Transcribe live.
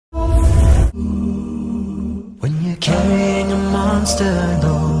carrying a monster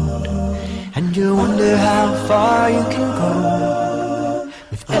load, and you wonder how far you can go.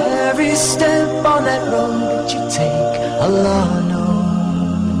 With every step on that road that you take, Allah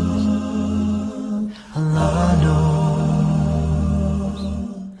knows, Allah knows.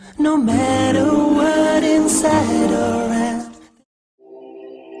 No matter what inside or out.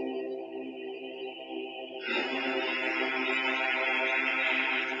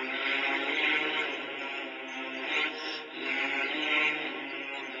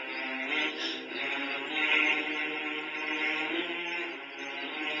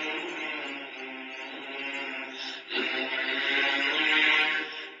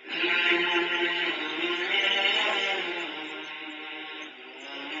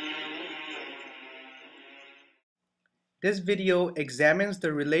 This video examines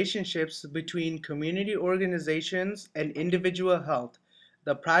the relationships between community organizations and individual health.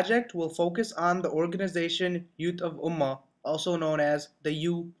 The project will focus on the organization Youth of Ummah, also known as the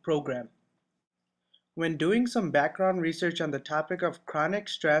U program. When doing some background research on the topic of chronic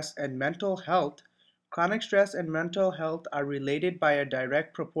stress and mental health, chronic stress and mental health are related by a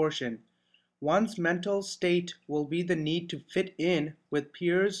direct proportion. One's mental state will be the need to fit in with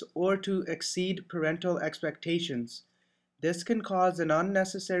peers or to exceed parental expectations. This can cause an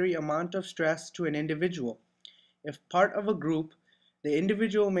unnecessary amount of stress to an individual. If part of a group, the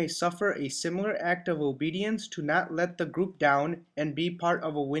individual may suffer a similar act of obedience to not let the group down and be part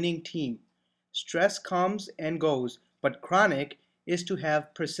of a winning team. Stress comes and goes, but chronic is to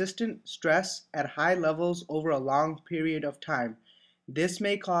have persistent stress at high levels over a long period of time. This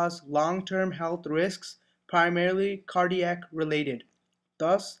may cause long-term health risks, primarily cardiac related.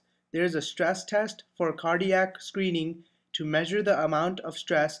 Thus, there is a stress test for cardiac screening to measure the amount of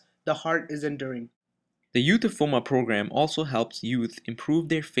stress the heart is enduring. The Youth of Ummah program also helps youth improve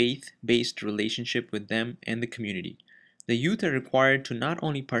their faith-based relationship with them and the community. The youth are required to not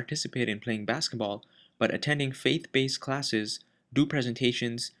only participate in playing basketball, but attending faith-based classes, do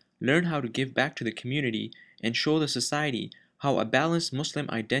presentations, learn how to give back to the community, and show the society how a balanced Muslim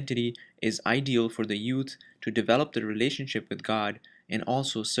identity is ideal for the youth to develop the relationship with God and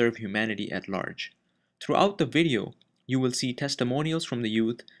also serve humanity at large. Throughout the video, you will see testimonials from the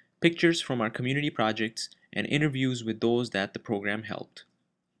youth, pictures from our community projects, and interviews with those that the program helped.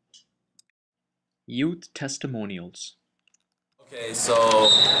 Youth Testimonials. Okay, so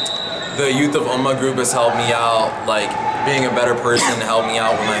the Youth of Ummah group has helped me out, like being a better person, helped me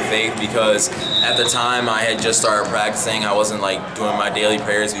out with my faith, because at the time I had just started practicing. I wasn't like doing my daily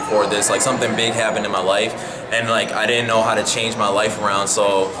prayers before this. Like something big happened in my life, and like I didn't know how to change my life around.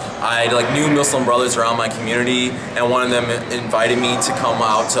 So I like knew Muslim brothers around my community, and one of them invited me to come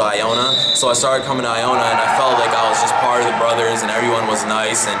out to Iona. So I started coming to Iona, and I felt like I was just part of the brothers, and everyone was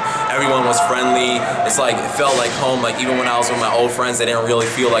nice and everyone was friendly. It's like it felt like home. Like even when I was with my old friends, they didn't really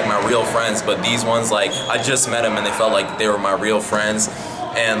feel like my real friends, but these ones, like I just met them and they felt like they were my real friends.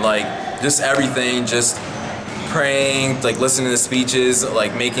 And like just everything, just praying, like listening to speeches,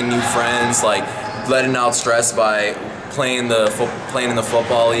 like making new friends, like letting out stress by playing in the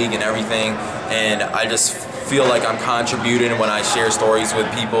football league and everything. And I just feel like I'm contributing when I share stories with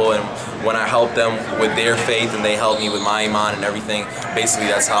people and when I help them with their faith and they help me with my iman and everything. Basically,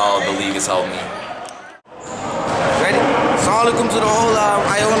 that's how the league has helped me. Ready? Assalamu alaikum to the whole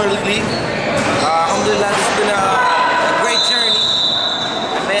Iona League. Alhamdulillah, it's been a great journey.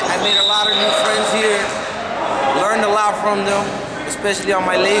 I made a lot of new friends here, learned a lot from them, especially on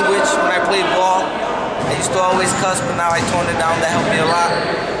my language when I played ball. I used to always cuss, but now I toned it down. That helped me a lot.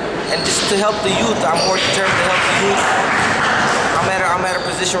 And just to help the youth, I'm more determined to help the youth. I'm at a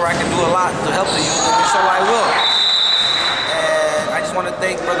position where I can do a lot to help the youth, and so I will. And I just want to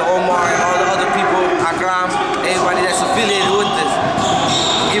thank Brother Omar and all the other people, Akram, everybody that's affiliated with this,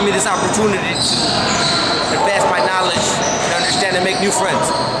 for giving me this opportunity to advance my knowledge and understand and make new friends.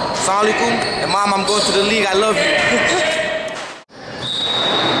 Assalamu alaikum, and Mom, I'm going to the league. I love you.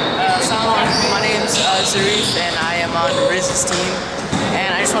 Assalamu alaikum. My name's Zarif, and I am on Riz's team.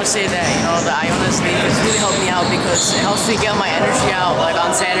 And I just want to say that, you know, the Iona's League has really helped me out because it helps me get my energy out, like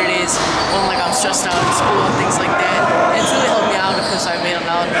on Saturdays when like I'm stressed out in school and things like that. And it's really helped me out because I've made a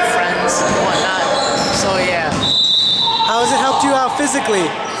lot of new friends and whatnot. So yeah. How has it helped you out physically?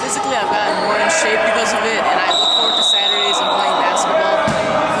 Physically, I've gotten more in shape because of it, and I look forward to Saturdays and playing basketball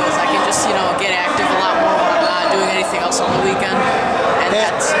because I can just, you know, get active a lot more when I'm not doing anything else on the weekend.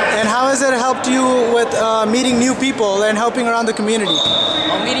 And how has it helped you with meeting new people and helping around the community?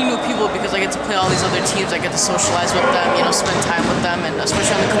 Well, meeting new people because I get to play all these other teams. I get to socialize with them, you know, spend time with them, and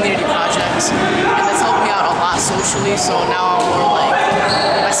especially on the community projects. And that's helped me out a lot socially. So now I'm more like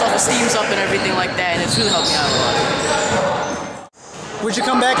my self-esteem's up and everything like that, and it's really helped me out a lot. Would you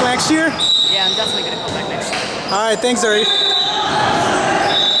come back next year? Yeah, I'm definitely gonna come back next year. All right, thanks, Zarif.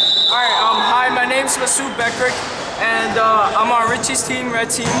 Alright, hi, my name's Masoud Bekrick, and I'm on Richie's team,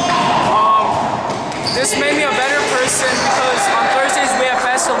 Red Team. This made me a better person because on Thursdays we have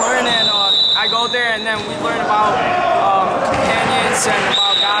Fast to Learn, and I go there and then we learn about companions and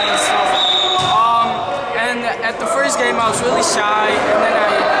about God and stuff. And at the first game I was really shy, and then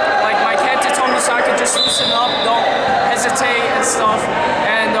my captain told me so I could just loosen up, don't hesitate and stuff.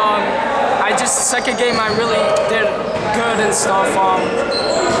 And the second game I really did good and stuff.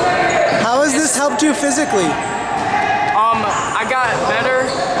 How has this helped you physically? I got better.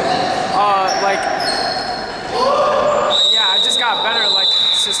 I just got better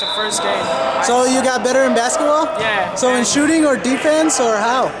since the first game. So you got better in basketball? Yeah. So in shooting or defense or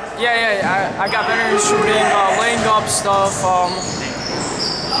how? Yeah. I got better in shooting, laying up stuff.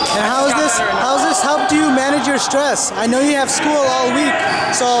 And how's this helped you manage your stress? I know you have school all week,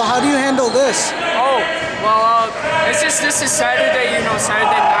 so how do you handle this? Oh, well, this is Saturday,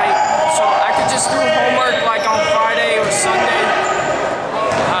 Saturday night, so I could just do homework on Friday or Sunday.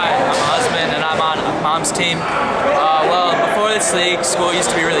 Hi, I'm Osman and I'm on Mom's team. Well, before this league, school used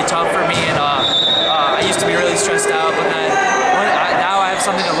to be really tough for me, and I used to be really stressed out, but then now I have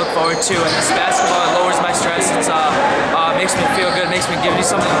something to look forward to, and this basketball, it lowers my stress. It makes me feel good, makes me give me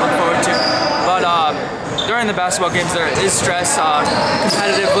something to look forward to. But during the basketball games, there is stress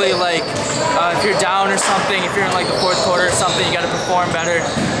competitively, if you're down or something, if you're in the fourth quarter or something, you got to perform better.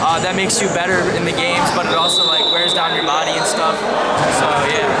 That makes you better in the games, but it also wears down your body and stuff. So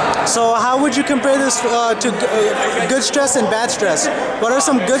yeah. So how would you compare this to good stress and bad stress? What are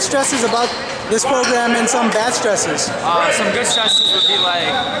some good stresses about this program and some bad stresses? Some good stresses would be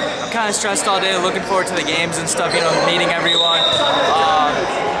I'm kind of stressed all day, looking forward to the games and stuff, meeting everyone.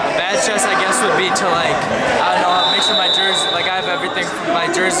 Bad stress, I guess, would be to I don't know, make sure my jersey, I have everything, my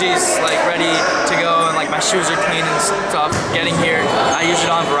jersey's ready to go, and my shoes are clean and stuff. Getting here, I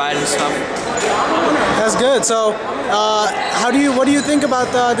usually don't have a ride and stuff. That's good. So, what do you think about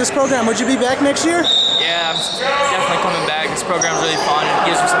this program? Would you be back next year? Yeah, I'm definitely coming back. This program's really fun, and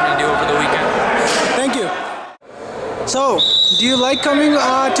it gives me something to do over the weekend. Thank you. So, do you like coming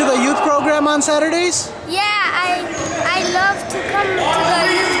to the youth program on Saturdays? Yeah, I love to come to the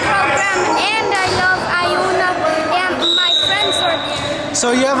youth program, and I love Iona, and my friends are there.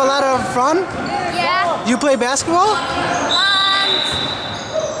 So you have a lot of fun? Yeah. You play basketball?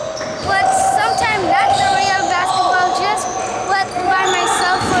 But sometimes not the real basketball, just by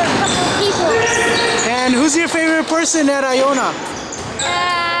myself or a couple people. And who's your favorite person at Iona?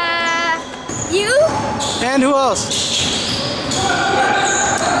 You? And who else?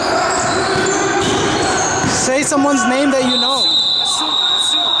 Say someone's name that you know.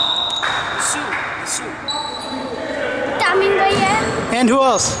 And who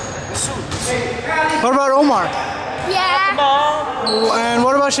else? What about Omar? Yeah. And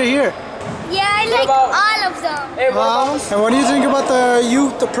what about Shahir? Yeah, I like all of them. And what do you think about the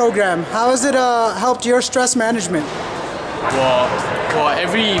youth program? How has it helped your stress management? Well,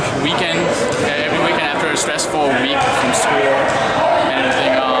 every weekend after a stressful week from school and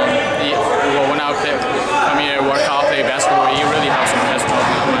everything, when I come here, work out, play basketball, it really helps with my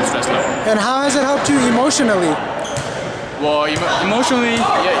stress level. And how has it helped you emotionally? Well, emotionally,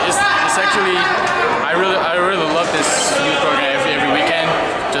 yeah, it's actually, I really love this youth program every weekend.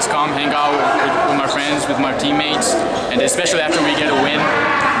 Just come, hang out with my friends, with my teammates, and especially after we get a win,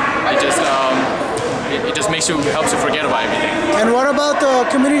 it just helps you forget about everything. And what about the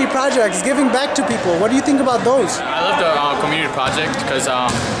community projects, giving back to people? What do you think about those? I love the community project because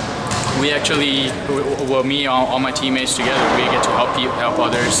we actually, me, all my teammates together, we get to help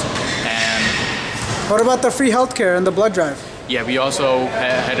others. And what about the free healthcare and the blood drive? Yeah, we also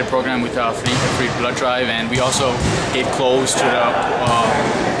had a program with free blood drive, and we also gave clothes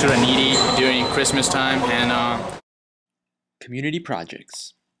to the needy during Christmas time. And community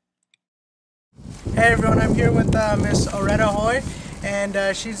projects. Hey everyone, I'm here with Miss Oretta Hoy, and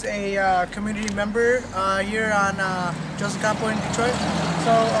she's a community member here on Joseph Campo in Detroit.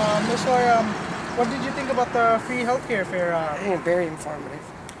 So, Miss Hoy, what did you think about the free healthcare fair? Very informative.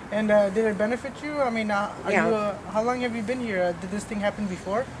 And did it benefit you? I mean, Yeah. How long have you been here? Did this thing happen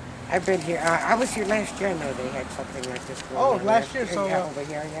before? I've been here. I was here last year. I know they had something like this going Oh, on last year. So over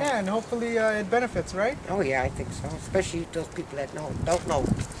here, yeah. Yeah, and hopefully it benefits, right? Oh yeah, I think so. Especially those people that don't know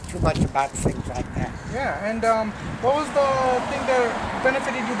too much about things like that. Yeah, and what was the thing that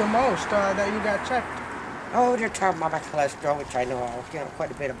benefited you the most that you got checked? Oh, they're talking about my cholesterol, which I know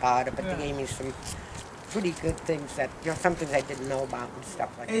quite a bit about it, but they gave me some pretty good things that, some things I didn't know about and stuff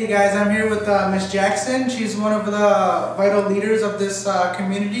like that. Hey guys, I'm here with Miss Jackson. She's one of the vital leaders of this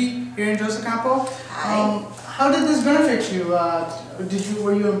community here in Joseph Campo. How did this benefit you?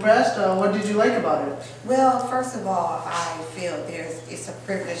 Were you impressed? What did you like about it? Well, first of all, I feel it's a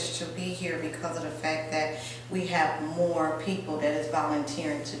privilege to be here because of the fact that we have more people that is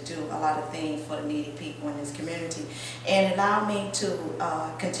volunteering to do a lot of things for the needy people in this community, and allow me to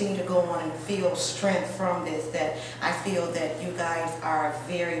continue to go on and feel strength from this. That I feel that you guys are a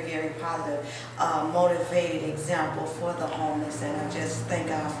very, very positive, motivated example for the homeless, and I just thank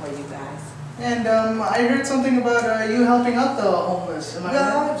God for you guys. And I heard something about you helping out the homeless. Am I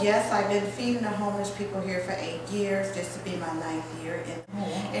right? Yes, I've been feeding the homeless people here for 8 years. This will be my 9th year.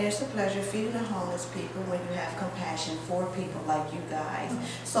 And it's a pleasure feeding the homeless people when you have compassion for people like you guys.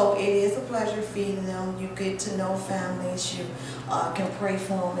 So it is a pleasure feeding them. You get to know families. You can pray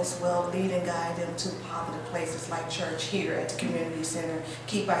for them as well, lead and guide them to positive places like church here at the community center.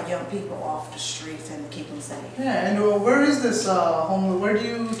 Keep our young people off the streets and keep them safe. Yeah, and where is this homeless? Where do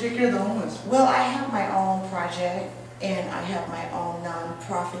you take care of the homeless? Well, I have my own project, and I have my own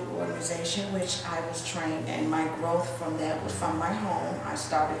non-profit organization, which I was trained, and my growth from that was from my home. I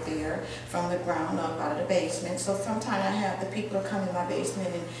started there from the ground up out of the basement. So sometimes I have the people that come in my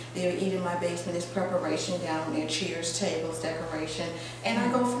basement, and they're eating my basement. It's preparation down there, chairs, tables, decoration, and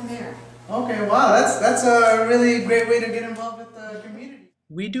I go from there. Okay, wow, that's a really great way to get involved with the community.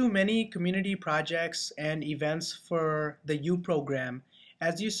 We do many community projects and events for the U program.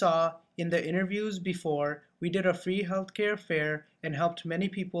 As you saw in the interviews before, we did a free healthcare fair and helped many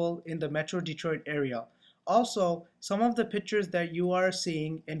people in the Metro Detroit area. Also, some of the pictures that you are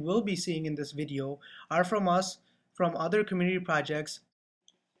seeing and will be seeing in this video are from us from other community projects,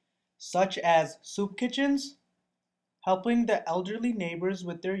 such as soup kitchens, helping the elderly neighbors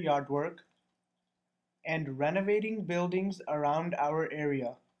with their yard work, and renovating buildings around our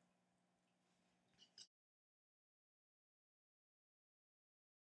area.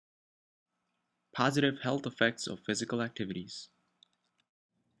 Positive health effects of physical activities.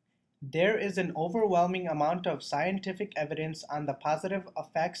 There is an overwhelming amount of scientific evidence on the positive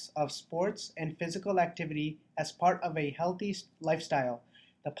effects of sports and physical activity as part of a healthy lifestyle.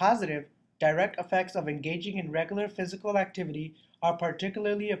 The positive, direct effects of engaging in regular physical activity are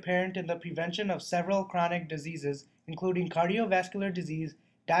particularly apparent in the prevention of several chronic diseases, including cardiovascular disease,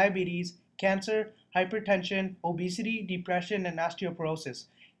 diabetes, cancer, hypertension, obesity, depression, and osteoporosis.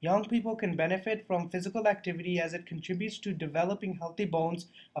 Young people can benefit from physical activity as it contributes to developing healthy bones,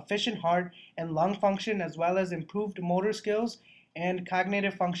 efficient heart and lung function, as well as improved motor skills and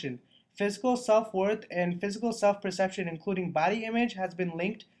cognitive function. Physical self-worth and physical self-perception, including body image, has been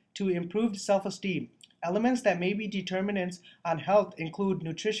linked to improved self-esteem. Elements that may be determinants on health include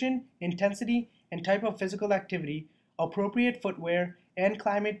nutrition, intensity, and type of physical activity, appropriate footwear, and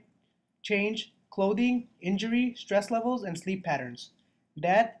climate change, clothing, injury, stress levels, and sleep patterns.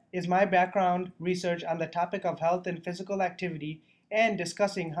 That is my background research on the topic of health and physical activity, and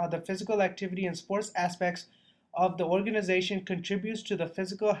discussing how the physical activity and sports aspects of the organization contributes to the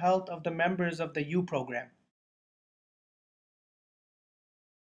physical health of the members of the U program.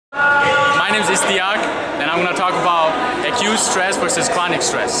 My name is Istiak, and I'm going to talk about acute stress versus chronic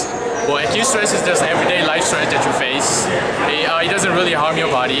stress. Well, acute stress is just everyday life stress that you face. It doesn't really harm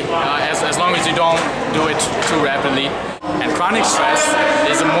your body as long as you don't do it too rapidly. And chronic stress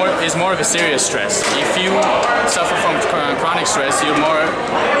is more of a serious stress. If you suffer from chronic stress, you're more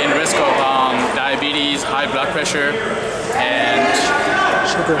in risk of diabetes, high blood pressure, and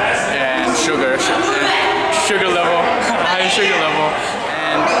sugar level, high sugar level.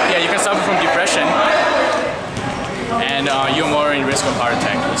 And yeah, you can suffer from depression, and you're more in risk of heart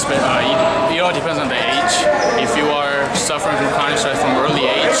attack. It all depends on the age. If you are suffering from chronic stress from early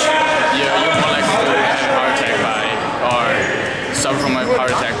age, you're more likely to have a heart attack or suffer from a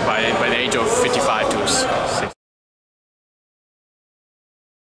heart attack by the age of 55 to 60.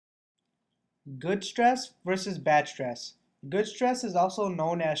 Good stress versus bad stress. Good stress is also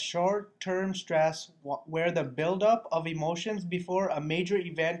known as short-term stress, where the buildup of emotions before a major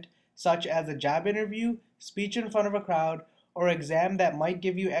event, such as a job interview, speech in front of a crowd, or exam that might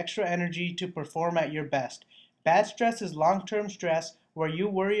give you extra energy to perform at your best. Bad stress is long-term stress, where you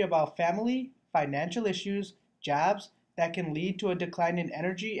worry about family, financial issues, jobs that can lead to a decline in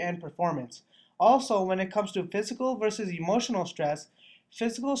energy and performance. Also, when it comes to physical versus emotional stress,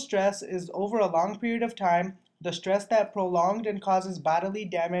 physical stress is over a long period of time, the stress that prolonged and causes bodily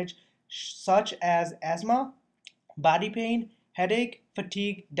damage such as asthma, body pain, headache,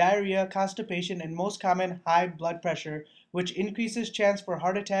 fatigue, diarrhea, constipation, and most common, high blood pressure, which increases chance for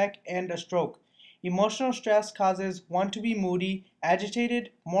heart attack and a stroke. Emotional stress causes one to be moody, agitated,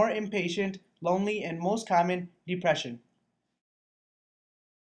 more impatient, lonely, and most common, depression.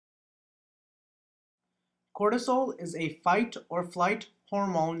 Cortisol is a fight or flight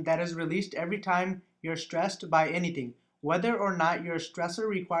hormone that is released every time you're stressed by anything. Whether or not your stressor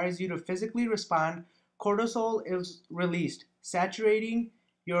requires you to physically respond, cortisol is released, saturating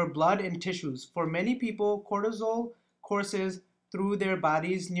your blood and tissues. For many people, cortisol courses through their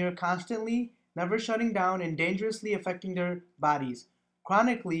bodies near constantly, never shutting down and dangerously affecting their bodies.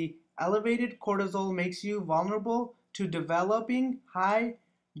 Chronically elevated cortisol makes you vulnerable to developing high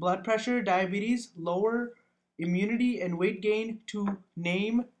blood pressure, diabetes, lower immunity, and weight gain, to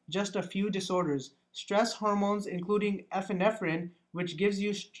name just a few disorders. Stress hormones, including epinephrine, which gives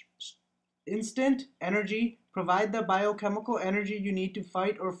you instant energy, provide the biochemical energy you need to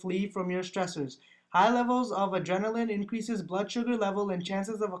fight or flee from your stressors. High levels of adrenaline increases blood sugar level and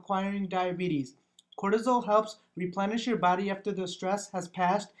chances of acquiring diabetes. Cortisol helps replenish your body after the stress has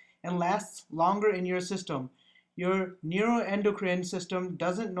passed and lasts longer in your system. Your neuroendocrine system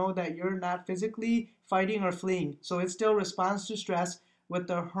doesn't know that you're not physically fighting or fleeing, so it still responds to stress with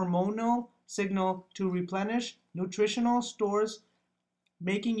the hormonal signal to replenish nutritional stores,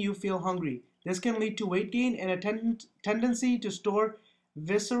 making you feel hungry. This can lead to weight gain and a tendency to store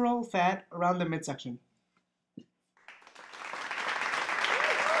visceral fat around the midsection.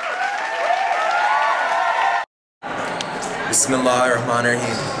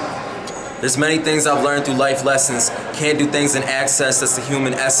 Bismillahirrahmanirrahim. There's many things I've learned through life lessons. Can't do things in access, that's the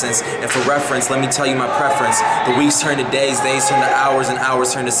human essence. And for reference, let me tell you my preference. The weeks turn to days, days turn to hours, and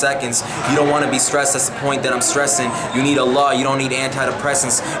hours turn to seconds. You don't want to be stressed, that's the point that I'm stressing. You need Allah, you don't need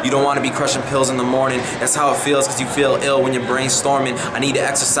antidepressants. You don't want to be crushing pills in the morning. That's how it feels, because you feel ill when your brain's storming. I need to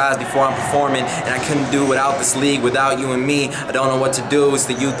exercise before I'm performing, and I couldn't do without this league, without you and me. I don't know what to do, it's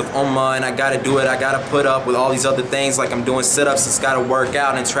the youth of Ummah, and I gotta do it. I gotta put up with all these other things, like I'm doing sit-ups. It's gotta work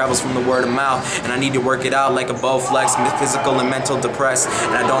out, and it travels from the word of mouth, and I need to work it out like a Bowflex, physical and mental depressed,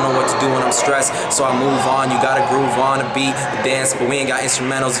 and I don't know what to do when I'm stressed, so I move on. You gotta groove on a beat, the dance, but we ain't got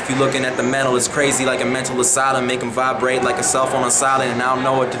instrumentals. If you looking at the mental, it's crazy like a mental asylum, make them vibrate like a cell phone on silent, and I don't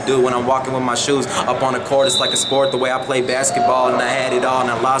know what to do when I'm walking with my shoes up on the court. It's like a sport, the way I play basketball, and I had it all and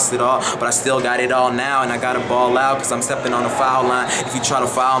I lost it all, but I still got it all now, and I gotta ball out because I'm stepping on the foul line. If you try to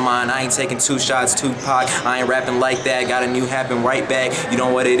foul mine, I ain't taking 2 shots, Tupac, I ain't rapping like that. Got a new happen right back. You know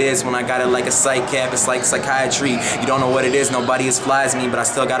what it is when I got it like a psych cap, it's like psychiatry. You don't know what it is, nobody as fly as me, but I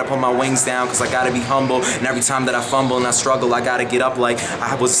still gotta put my wings down because I gotta be humble. And every time that I fumble and I struggle, I gotta get up like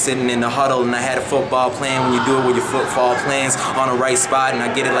I was sitting in the huddle and I had a football plan. When you do it with your football plans on the right spot, and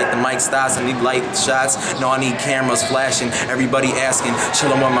I get it like the mic stops. I need light shots, no, I need cameras flashing, everybody asking,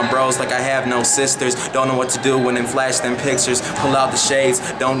 chilling with my bros like I have no sisters. Don't know what to do when they flash them pictures. Pull out the shades,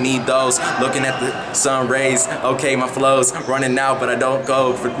 don't need those. Looking at the sun rays, okay, my flow's running out, but I don't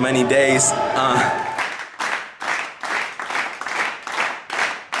go for many days.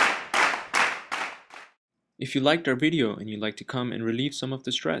 If you liked our video and you'd like to come and relieve some of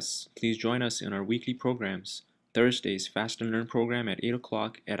the stress, please join us in our weekly programs. Thursdays, Fast and Learn program at 8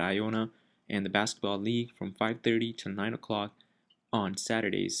 o'clock at Iona, and the Basketball League from 5:30 to 9 o'clock on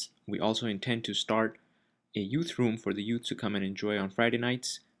Saturdays. We also intend to start a youth room for the youth to come and enjoy on Friday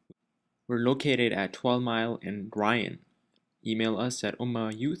nights. We're located at 12 Mile and Ryan. Email us at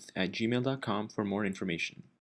ummahyouth@gmail.com for more information.